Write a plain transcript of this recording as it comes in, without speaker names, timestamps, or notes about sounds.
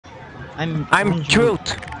I'm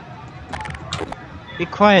truth. Be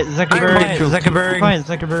quiet, Zuckerberg. Zuckerberg. Quiet,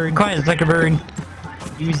 Zuckerberg. Quiet, Zuckerberg.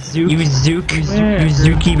 You zook. You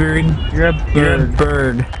zooky bird. You're a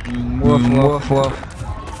bird. Woof, woof, woof.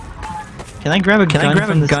 Can I grab a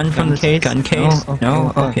gun from this gun case?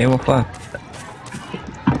 No? Okay, well, fuck.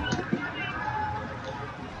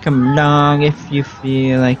 Come along if you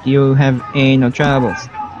feel like you have anal troubles.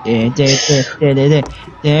 I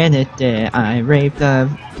raped a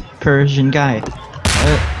Persian guy.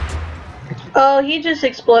 Oh, he just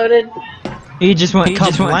exploded. He just went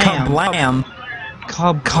kablam.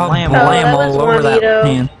 Kablam all over that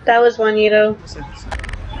man. That was Juanito.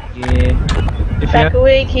 Yeah. Back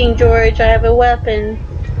away, King George. I have a weapon.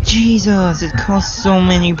 Jesus, it costs so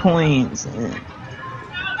many points.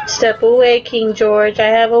 Step away, King George. I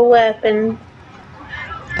have a weapon.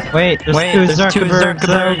 There's two Zuckerbergs.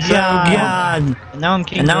 Oh God. And now I'm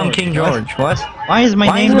King George. What? Why is my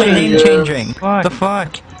name changing? Fuck. The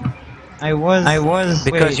fuck? I was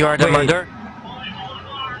because you are the murderer.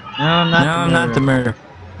 No, I'm not the murderer.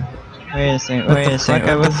 Wait a second. What the fuck?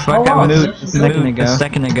 I was moot a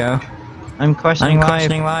second ago. I'm questioning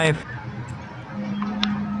life.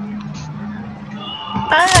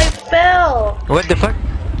 I fell. What the fuck?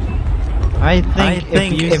 I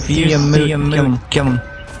think if you see a moot, kill him.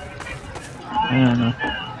 I don't know.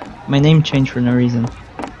 My name changed for no reason.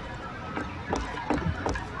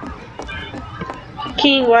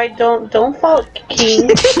 King, why don't fall, King,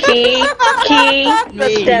 King,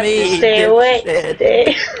 stay away,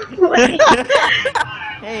 stay away.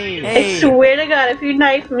 Hey. I swear to God, if you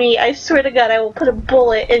knife me, I swear to God, I will put a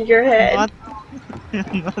bullet in your head.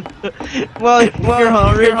 What?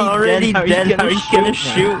 Well, you're already dead. How are you gonna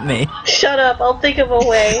shoot me? Shut up! I'll think of a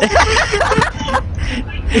way.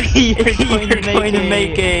 You're going to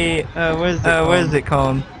make a what is it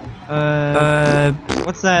called?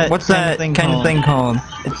 What's that kind of thing called?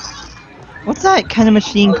 What's that kind of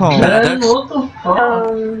machine called? I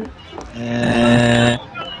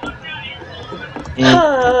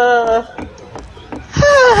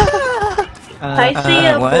see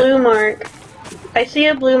a blue mark. I see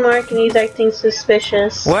a blue mark and he's acting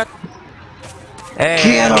suspicious. What? Hey,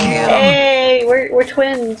 hey, we're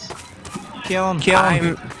twins. Kill him.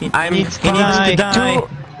 I'm he needs to die.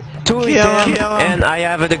 Two and I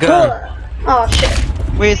have the gun. Oh shit.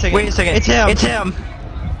 Wait a second. It's him.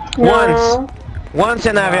 No. Once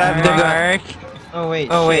and I have the gun. Oh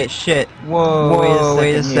wait, shit. Whoa,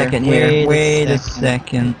 wait a second here. Wait a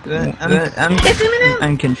second.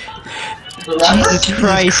 I'm confused. Jesus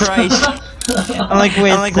Christ. I'm like,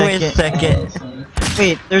 wait a second.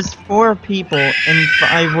 Wait, there's 4 people and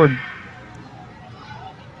 5 were...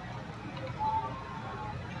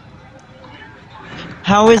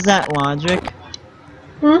 How is that logic?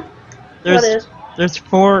 What is? There's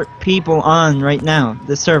 4 people on right now,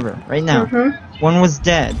 the server, right now. One was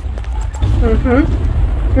dead.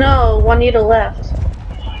 No, Juanito left.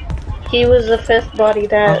 He was the 5th body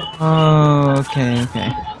dead. Oh, okay.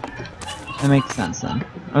 That makes sense then.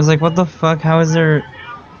 I was like, what the fuck? How is there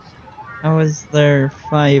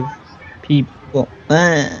 5 people?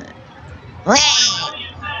 Oh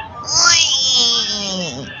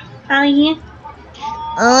yeah. Oh yeah?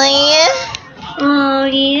 Oh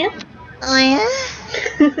yeah? Oh yeah?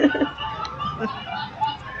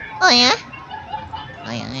 Oh yeah?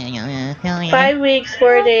 5 weeks,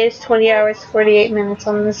 4 days, 20 hours, 48 minutes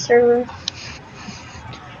on the server.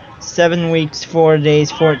 7 weeks, 4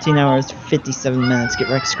 days, 14 hours, 57 minutes. Get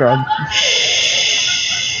wrecked, scrub.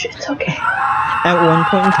 It's okay. At one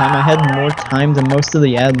point in time, I had more time than most of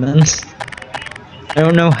the admins. I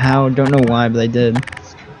don't know how, don't know why, but I did.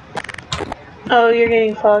 Oh, you're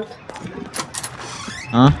getting fucked.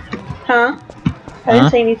 Huh? Huh? I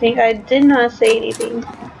didn't say anything. I did not say anything.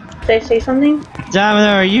 Did I say something?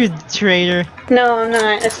 Domino, are you a traitor? No, I'm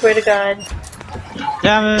not. I swear to God.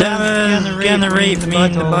 Domino, you're gonna rape me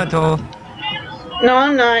in the butthole. No,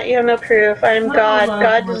 I'm not. You have no proof. I'm God.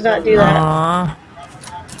 God does not do that. Aww.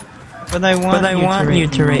 But I want you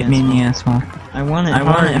to rape me in the asshole. I want it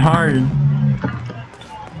hard.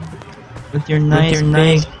 With your nice,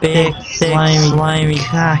 big, slimy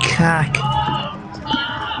cock.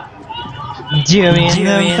 Jimmy in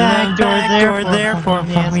the back door, therefore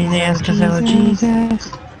fuck me in the ass 'cause I love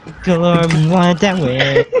Jesus. Good Lord, want it that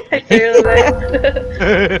way.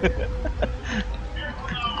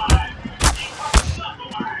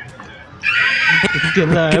 Good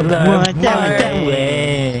Lord, want it that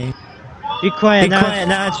way. Be quiet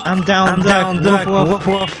now. I'm down, duck. Woof,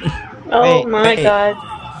 woof. Oh my God.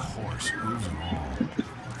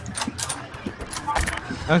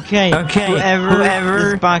 Okay.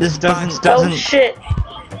 Whoever this box doesn't. Oh shit.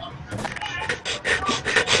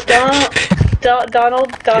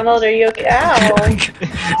 Donald, are you okay? Ow!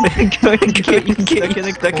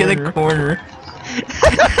 Getting stuck in a corner.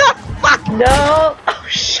 No! Oh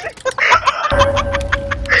shit!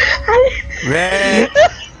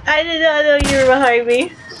 I did not know you were behind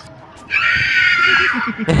me.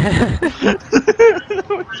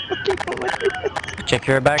 Check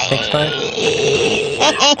your back next time.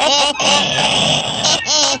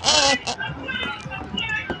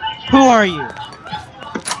 Who are you?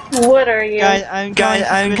 What are you? I'm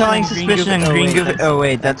calling suspicion on Green Goofy. Oh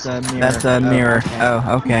wait, that's a mirror.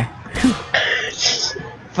 Oh, okay.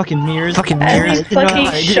 Fucking mirrors. I I didn't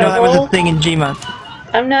know that was a thing in Gmod.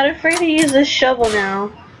 I'm not afraid to use this shovel now.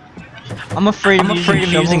 I'm afraid of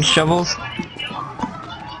using shovels.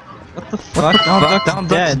 What the fuck? Donald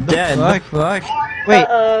Duck's dead. The fuck?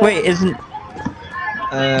 Wait, isn't...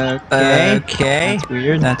 Okay.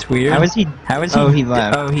 That's weird. How is he? Oh, he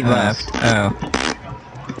left. Oh, he left. Oh.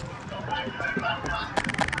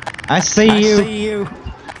 I see you.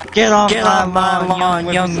 Get off my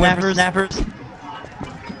lawn, young whippersnappers.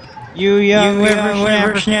 You young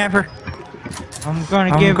whippersnapper. I'm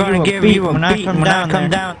gonna give you a beat when I come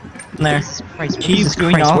down there. Jesus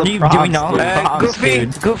doing Christ, all what the are you doing props, all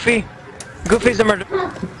Goofy's a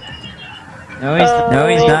murderer. No, he's not. No,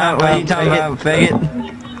 he's not. What are you talking about, faggot?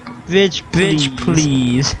 Bitch,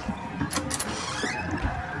 please.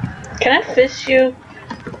 Can I fist you?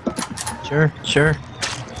 Sure.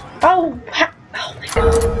 Oh my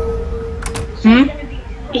god.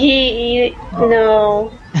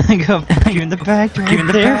 No. Go you in the back. All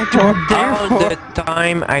the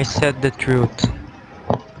time I said the truth.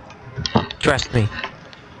 Trust me.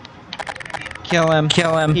 Kill him.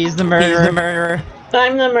 He's the murderer.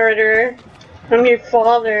 I'm the murderer. I'm your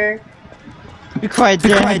father. Be quiet,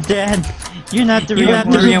 Dad. You're not the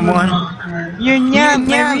real one. You're not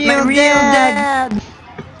my real dad.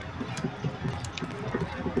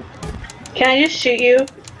 Can I just shoot you?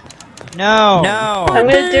 No. I'm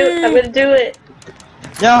gonna do it.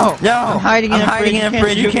 No. I'm hiding in a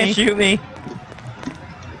fridge. You can't shoot me.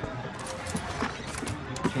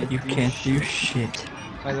 You can't do shit.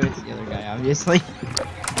 By the way, it's the other guy, obviously.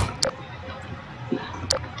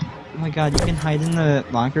 Oh my god, you can hide in the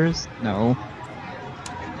lockers? No.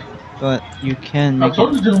 But you can make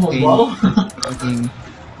fucking...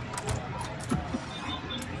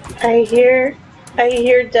 I hear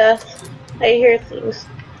death. I hear things.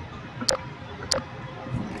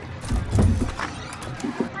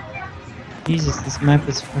 Jesus, this map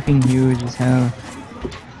is fucking huge as hell.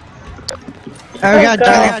 Oh god.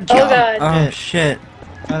 Oh shit.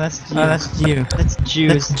 Oh, that's you. That's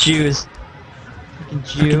Jews. Fucking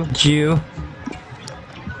Jew.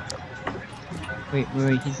 Wait,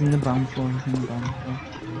 he's in the bomb floor. I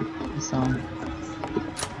saw him.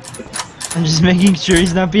 I'm just making sure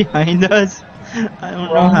he's not behind us. I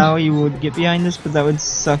don't know how he would get behind us, but that would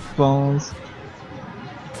suck balls.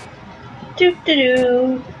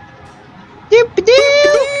 Doop-de-doo.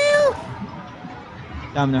 Doop-de-doo!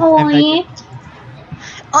 Domino, Oh yeah.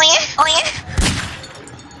 Oh yeah.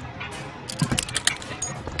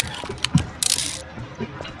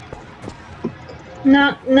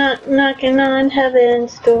 Knocking on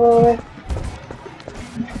heaven's door.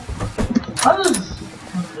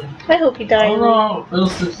 I hope you die. Oh no,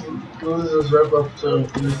 this is wrap up to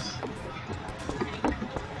this.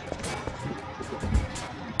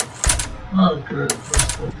 Oh great.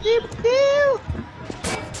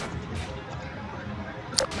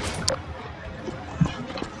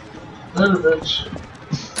 Later, bitch.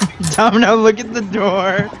 Domino, look at the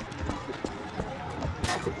door.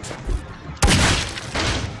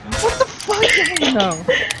 What the fuck? No.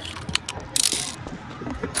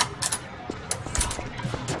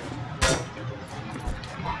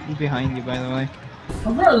 He's behind you, by the way.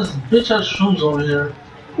 I'm glad this bitch has shrooms over here.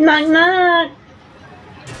 Knock.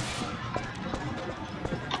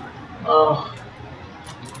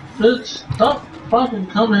 Bitch, stop fucking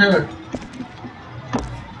come here.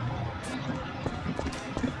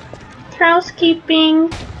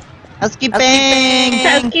 Housekeeping.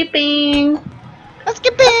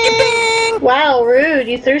 Wow, rude.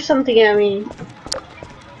 You threw something at me.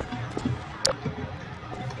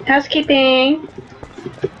 Housekeeping.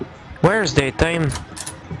 Where's daytime?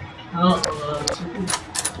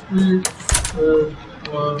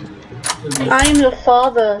 I am your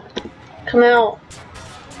father. Come out.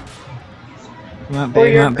 Come on,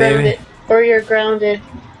 baby. Or you're grounded.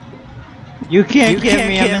 You can't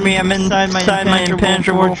get me. I'm inside my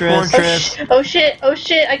impenetrable fortress. Oh shit!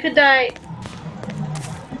 I could die.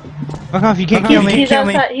 Fuck off! You can't kill me. He's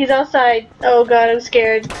outside. Oh god, I'm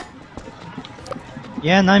scared.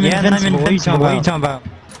 Yeah, and I'm invincible. What are you talking about?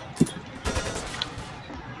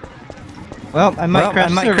 Well, I might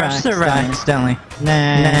crash the rocks, Stanley.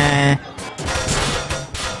 Nah.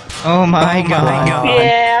 Oh my god.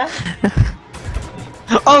 Yeah.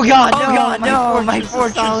 Oh god, no, my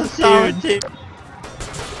fortress is solitude.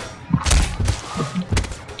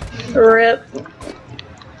 Rip.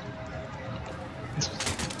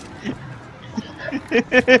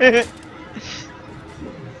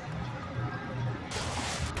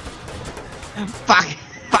 Fuck.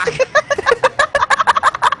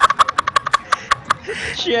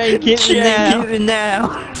 Shay, get me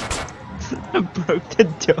now. I broke the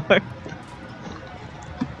door.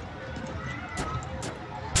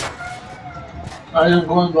 I am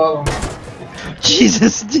going bottom.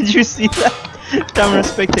 Jesus, did you see that? Don't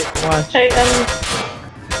respect it. Watch. Hey,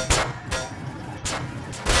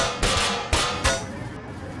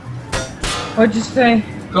 What'd you say?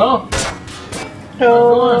 Go.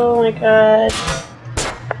 oh my god.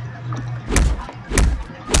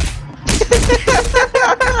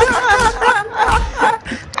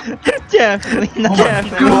 Definitely not.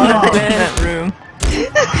 Definitely not in that room.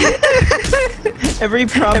 Every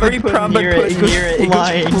prop I put near it, it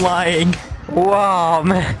goes flying. Wow,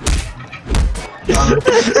 man.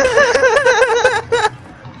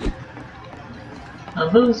 I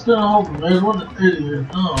think it's gonna open, man. What an idiot.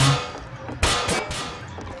 Oh.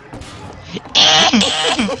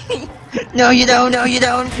 No, you don't.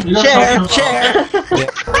 You got Chair. something-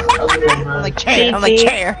 I'm like chair.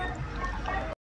 Chair.